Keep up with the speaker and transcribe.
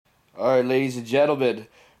All right, ladies and gentlemen,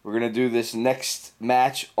 we're going to do this next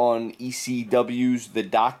match on ECW's The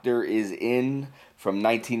Doctor Is In from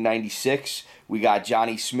 1996. We got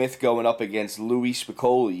Johnny Smith going up against Louie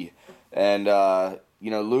Spicolli. And,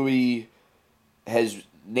 Louie, his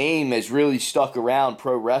name has really stuck around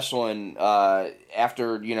pro wrestling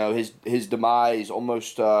after, his demise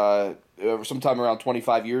almost sometime around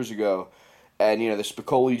 25 years ago. And, the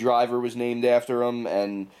Spicolli driver was named after him.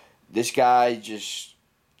 And this guy just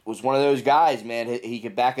was one of those guys, man. He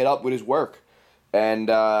could back it up with his work. And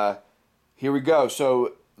here we go.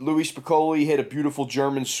 So Louie Spicolli hit a beautiful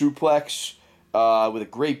German suplex with a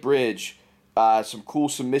great bridge. Some cool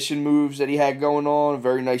submission moves that he had going on. A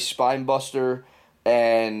very nice spine buster.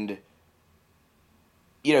 And,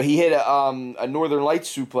 he hit a Northern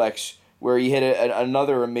Lights suplex where he hit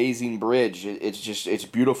another amazing bridge. It's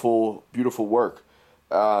beautiful, beautiful work.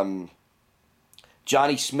 Johnny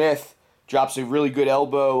Smith drops a really good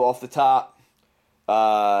elbow off the top.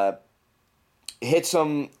 Hits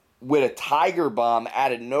him with a tiger bomb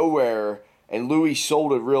out of nowhere, and Louie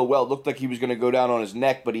sold it real well. It looked like he was going to go down on his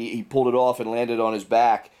neck, but he pulled it off and landed on his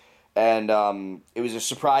back. And it was a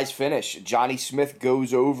surprise finish. Johnny Smith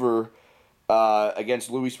goes over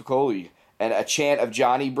against Louie Spicolli. And a chant of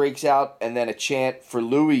Johnny breaks out, and then a chant for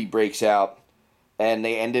Louie breaks out. And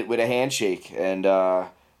they end it with a handshake. And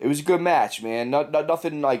it was a good match, man.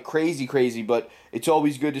 Nothing like crazy, but it's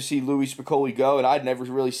always good to see Louie Spicolli go. And I'd never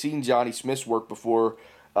really seen Johnny Smith's work before,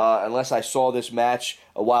 unless I saw this match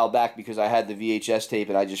a while back because I had the VHS tape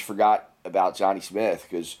and I just forgot about Johnny Smith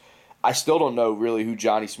because I still don't know really who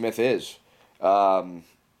Johnny Smith is.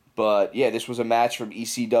 But yeah, this was a match from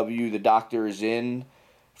ECW. The Doctor Is In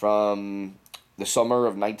from the summer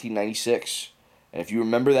of 1996. And if you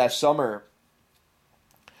remember that summer,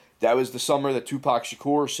 that was the summer that Tupac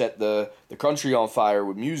Shakur set the country on fire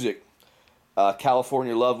with music.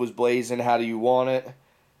 California Love was blazing, How Do You Want It?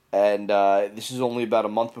 And this is only about a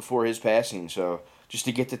month before his passing. So just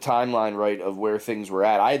to get the timeline right of where things were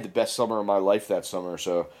at. I had the best summer of my life that summer.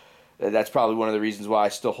 So that's probably one of the reasons why I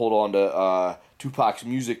still hold on to Tupac's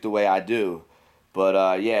music the way I do.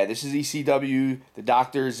 But yeah, this is ECW. The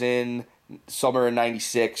Doctor's In, summer of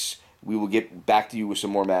 96. We will get back to you with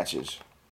some more matches.